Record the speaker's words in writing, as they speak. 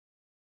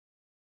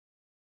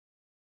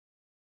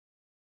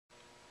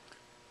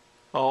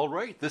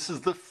Alright, this is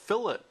the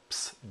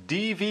Phillips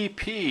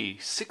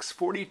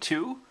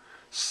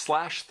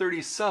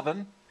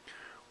DVP642/37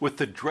 with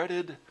the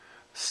dreaded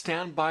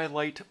standby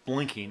light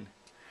blinking.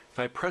 If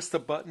I press the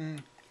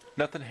button,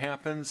 nothing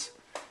happens,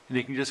 and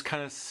you can just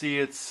kind of see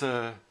it's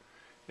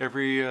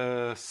every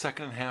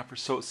second and a half or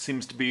so it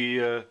seems to be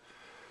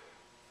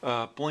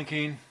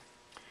blinking,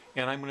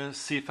 and I'm going to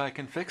see if I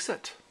can fix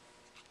it.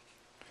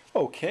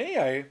 Okay,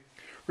 I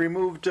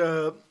removed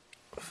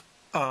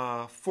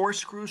 4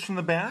 screws from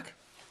the back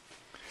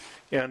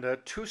and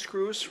 2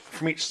 screws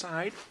from each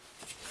side,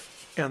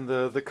 and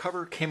the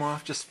cover came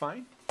off just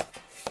fine.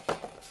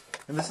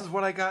 And this is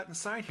what I got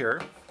inside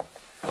here,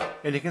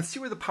 and you can see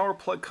where the power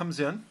plug comes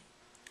in,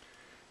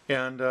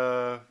 and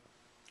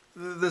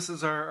this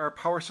is our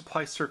power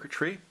supply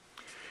circuitry.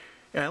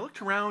 And I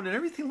looked around and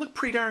everything looked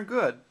pretty darn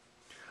good.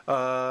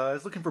 I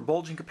was looking for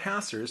bulging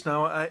capacitors.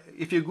 Now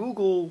if you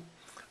Google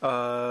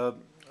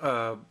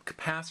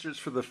capacitors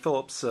for the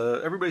Phillips,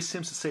 everybody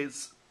seems to say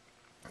it's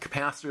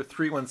capacitor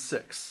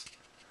 316.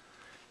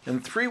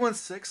 And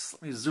 316,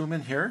 let me zoom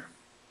in here.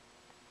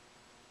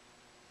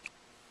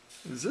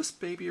 Is this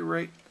baby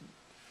right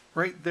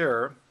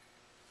there?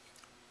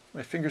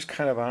 My finger's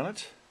kind of on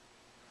it.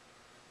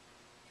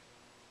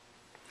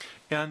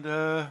 And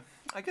I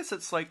guess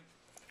it's like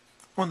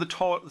one of the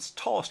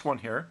tallest one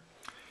here.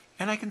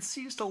 And I can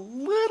see just a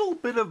little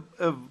bit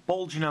of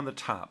bulging on the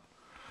top.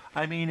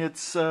 I mean,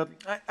 it's I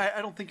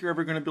don't think you're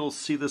ever going to be able to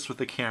see this with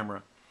the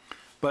camera,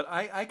 but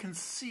I can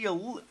see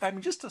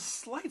just a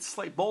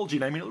slight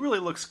bulging. I mean, it really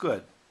looks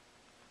good.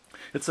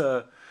 It's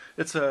a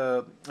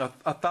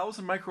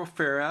 1,000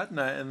 microfarad,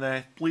 and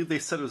I believe they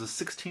said it was a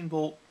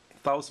 16-volt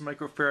 1,000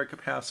 microfarad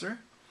capacitor.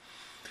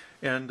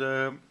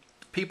 And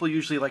people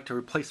usually like to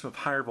replace them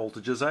with higher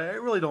voltages. I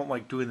really don't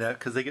like doing that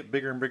because they get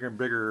bigger and bigger and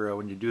bigger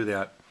when you do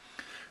that.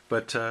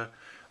 But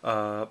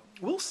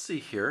we'll see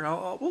here.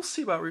 We'll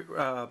see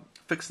about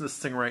fixing this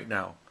thing right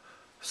now.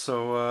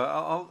 So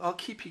I'll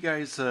keep you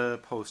guys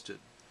posted.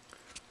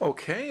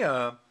 Okay,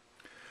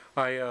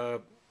 I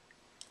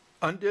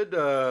undid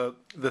the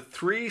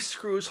 3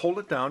 screws, hold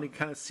it down. You can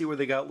kind of see where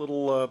they got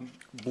little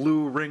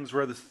blue rings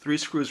where the 3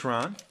 screws are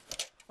on.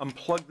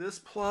 Unplug this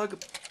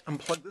plug,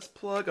 unplug this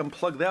plug,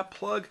 unplug that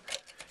plug,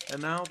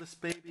 and now this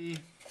baby,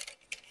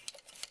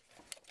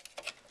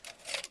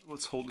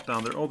 let's hold it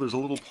down there. Oh, there's a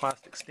little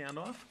plastic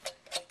standoff.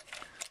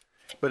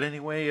 But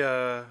anyway,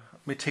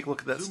 let me take a look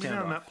at that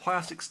standoff. On that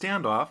plastic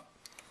standoff,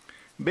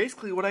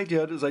 basically what I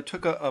did is I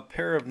took a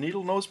pair of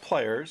needle nose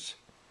pliers,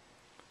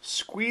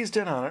 squeezed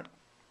in on it,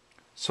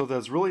 so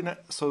that's really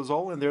not, so it's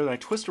all in there. Then I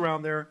twist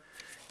around there,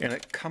 and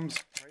it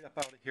comes right up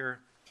out of here.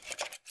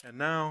 And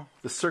now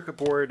the circuit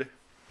board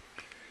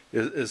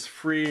is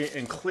free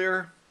and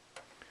clear,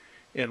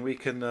 and we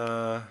can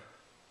work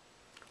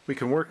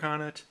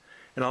on it.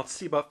 And I'll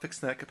see about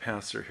fixing that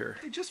capacitor here.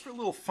 Just for a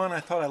little fun,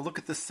 I thought I'd look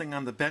at this thing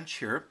on the bench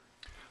here.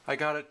 I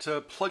got it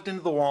plugged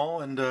into the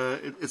wall, and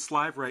it's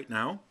live right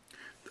now.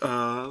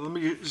 Let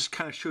me just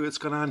kind of show you what's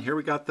going on here.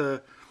 We got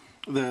the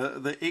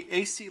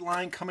AC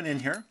line coming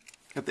in here.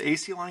 Got the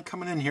AC line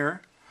coming in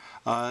here.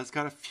 It's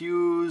got a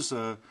fuse,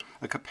 a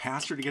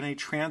capacitor to get any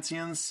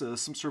transients,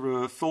 some sort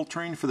of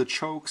filtering for the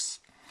chokes.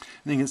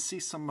 And you can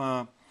see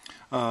some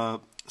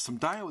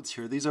diodes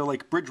here. These are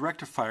like bridge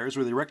rectifiers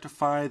where they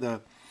rectify the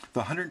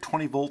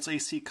 120 volts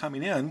AC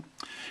coming in,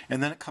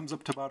 and then it comes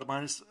up to about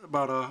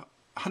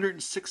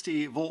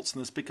 160 volts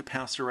in this big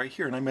capacitor right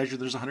here. And I measured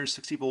there's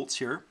 160 volts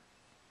here.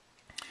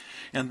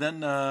 And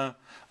then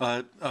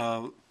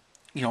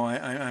you know,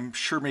 I'm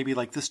sure maybe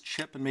like this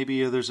chip, and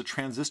maybe there's a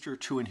transistor or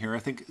 2 in here. I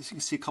think you can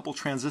see a couple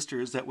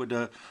transistors that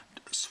would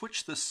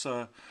switch this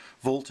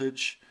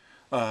voltage,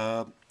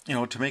 you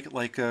know, to make it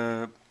like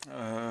a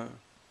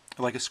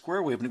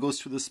square wave, and it goes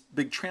through this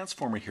big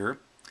transformer here.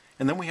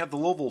 And then we have the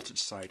low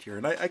voltage side here,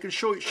 and I can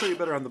show you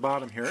better on the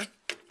bottom here.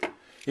 You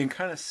can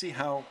kind of see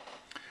how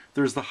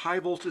there's the high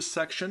voltage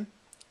section,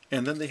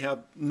 and then they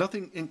have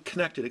nothing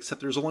connected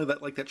except there's only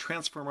that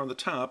transformer on the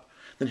top.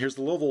 Then here's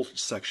the low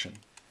voltage section.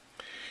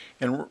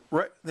 And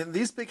then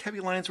these big heavy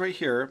lines right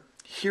here,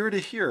 here to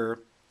here,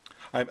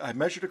 I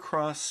measured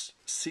across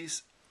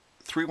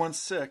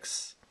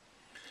C316,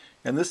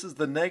 and this is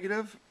the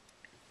negative,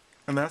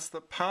 and that's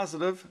the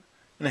positive,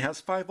 and it has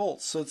 5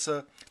 volts. So it's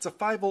a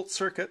 5-volt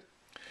circuit,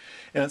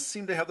 and it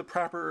seemed to have the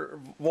proper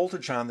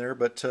voltage on there,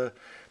 but the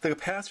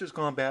capacitor's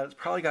gone bad. It's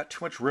probably got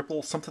too much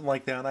ripple, something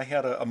like that. And I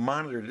had a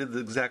monitor that did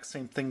the exact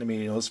same thing to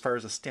me, you know, as far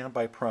as a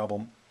standby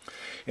problem.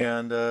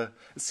 And it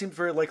seemed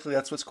very likely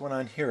that's what's going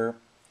on here.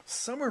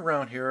 Somewhere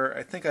around here,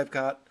 I think I've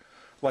got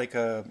like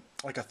a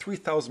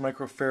 3,000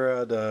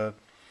 microfarad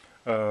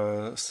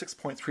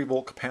 6.3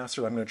 volt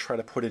capacitor I'm going to try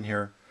to put in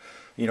here.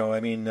 You know, I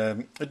mean,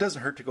 it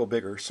doesn't hurt to go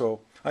bigger, so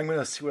I'm going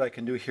to see what I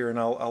can do here, and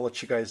I'll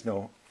let you guys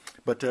know.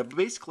 But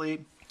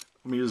basically,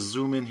 let me just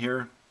zoom in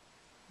here.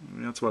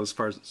 That's about as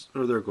far as,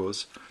 oh, there it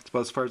goes. It's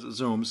about as far as it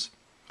zooms.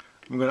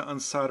 I'm going to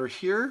unsolder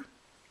here,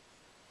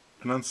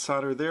 and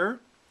unsolder there,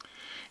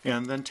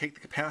 and then take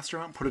the capacitor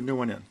out and put a new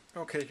one in.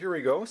 Okay, here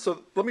we go.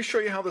 So let me show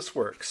you how this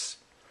works.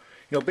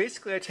 You know,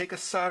 basically I take a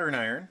soldering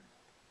iron,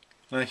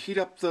 and I heat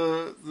up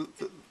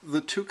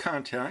the two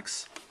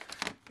contacts.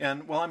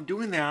 And while I'm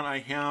doing that, I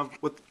have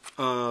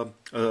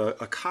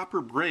a copper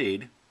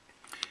braid,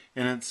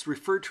 and it's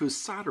referred to as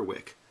solder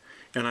wick.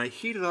 And I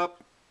heat it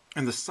up,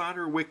 and the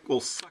solder wick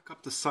will suck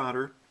up the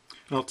solder,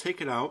 and I'll take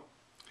it out.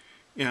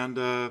 And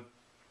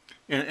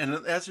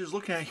as you're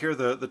looking at here,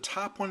 the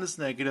top one is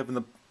negative and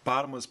the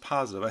bottom was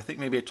positive. I think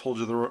maybe I told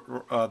you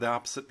the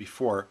opposite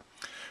before.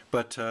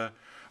 But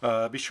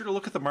be sure to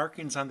look at the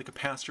markings on the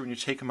capacitor when you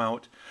take them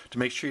out to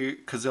make sure,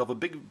 because they'll have a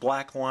big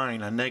black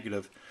line on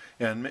negative,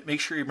 and make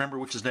sure you remember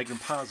which is negative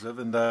and positive.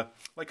 And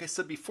like I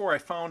said before, I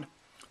found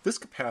this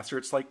capacitor,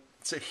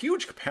 it's a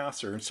huge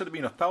capacitor. Instead of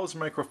being 1,000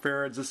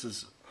 microfarads, this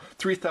is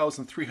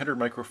 3,300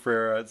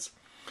 microfarads,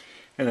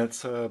 and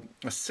it's a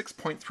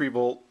 6.3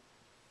 volt.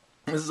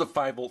 This is a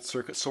 5 volt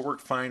circuit, so it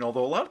worked fine,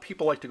 although a lot of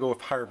people like to go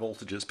with higher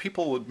voltages.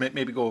 People would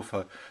maybe go with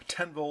a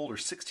 10 volt or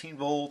 16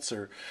 volts,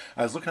 or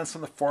I was looking at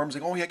some of the forums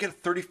and oh yeah, I get a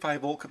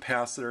 35 volt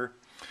capacitor.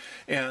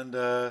 And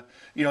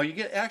you know, you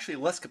get actually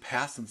less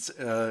capacitance.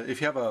 If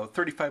you have a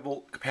 35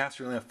 volt capacitor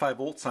and only have 5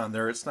 volts on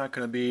there, it's not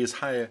going to be as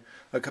high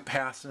a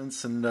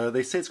capacitance, and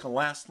they say it's going to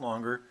last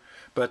longer.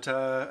 But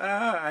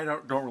I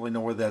don't really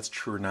know whether that's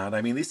true or not.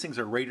 I mean, these things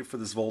are rated for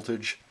this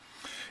voltage.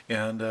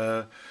 And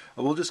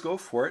we'll just go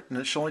for it, and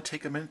it should only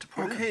take a minute to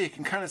put in. Okay, you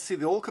can kind of see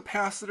the old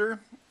capacitor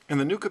and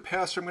the new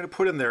capacitor I'm going to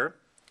put in there.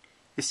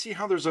 You see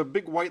how there's a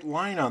big white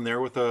line on there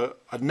with a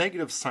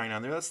negative sign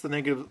on there. That's the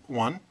negative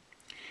one.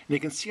 And you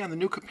can see on the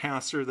new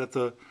capacitor that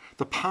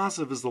the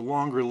positive is the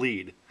longer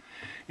lead.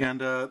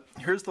 And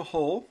here's the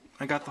hole.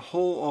 I got the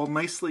hole all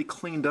nicely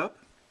cleaned up.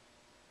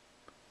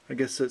 I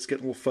guess it's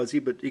getting a little fuzzy,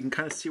 but you can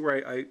kind of see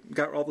where I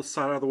got all the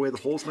solder out of the way. The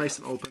hole's nice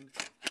and open.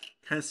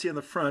 Kind of see on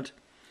the front.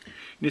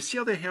 You see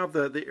how they have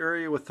the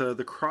area with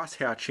the cross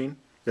hatching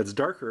that's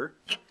darker?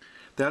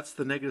 That's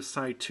the negative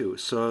side too.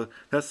 So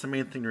that's the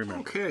main thing to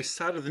remember. Okay, I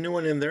soldered the new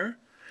one in there.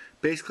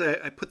 Basically,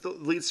 I put the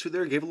leads through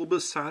there, gave a little bit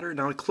of solder.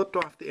 Now I clipped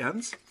off the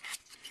ends.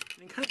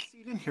 And you can kind of see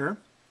it in here.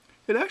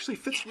 It actually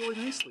fits really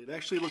nicely. It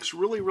actually looks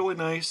really, really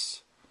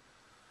nice.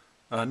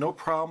 No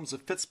problems.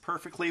 It fits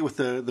perfectly with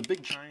the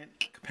big giant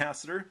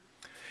capacitor.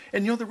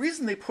 And you know, the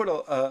reason they put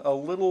a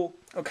little...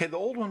 Okay, the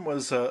old one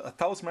was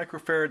 1,000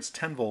 microfarads,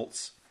 10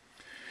 volts.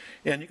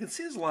 And you can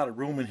see there's a lot of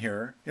room in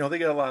here. You know, they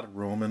get a lot of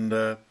room, and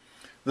the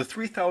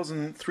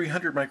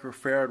 3,300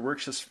 microfarad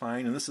works just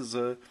fine. And this is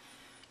a,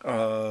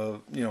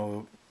 you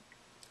know,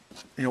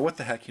 what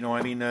the heck? You know,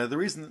 I mean, the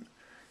reason,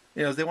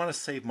 you know, is they want to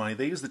save money.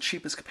 They use the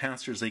cheapest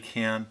capacitors they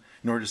can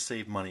in order to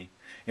save money,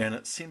 and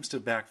it seems to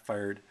have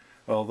backfired.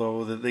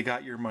 Although they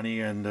got your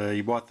money, and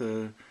you bought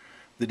the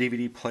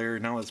DVD player.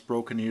 Now it's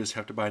broken. You just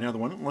have to buy another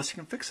one unless you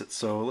can fix it.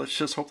 So let's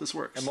just hope this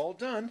works. I'm all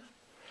done.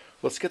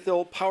 Let's get the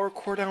old power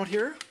cord out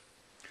here.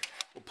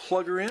 We'll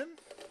plug her in.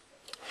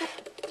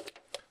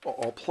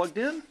 All plugged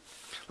in.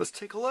 Let's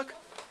take a look.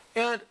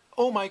 And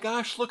oh my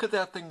gosh, look at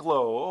that thing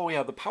glow. Oh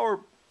yeah, the power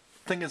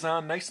thing is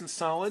on nice and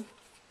solid.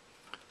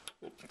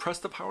 We'll press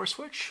the power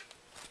switch.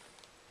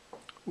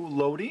 Ooh,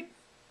 loading.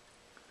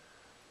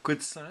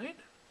 Good sign.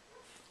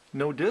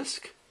 No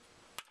disc.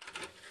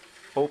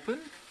 Open.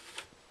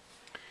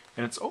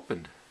 And it's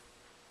opened.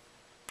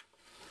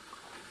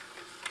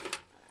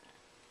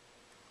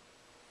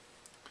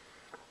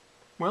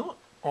 Well,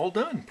 all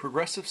done.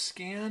 Progressive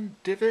scan,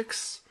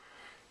 DivX,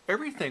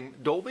 everything.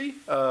 Dolby.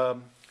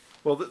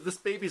 Well, this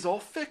baby's all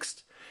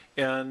fixed,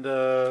 and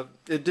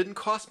it didn't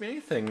cost me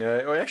anything.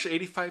 Actually,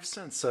 85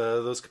 cents.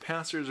 Those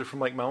capacitors are from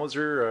like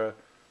Mauser.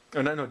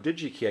 No,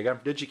 Digi-Key. I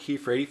got Digi-Key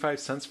for 85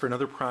 cents for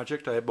another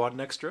project. I bought an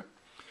extra,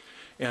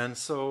 and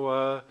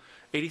so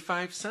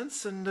 85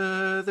 cents, and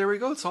there we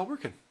go. It's all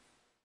working.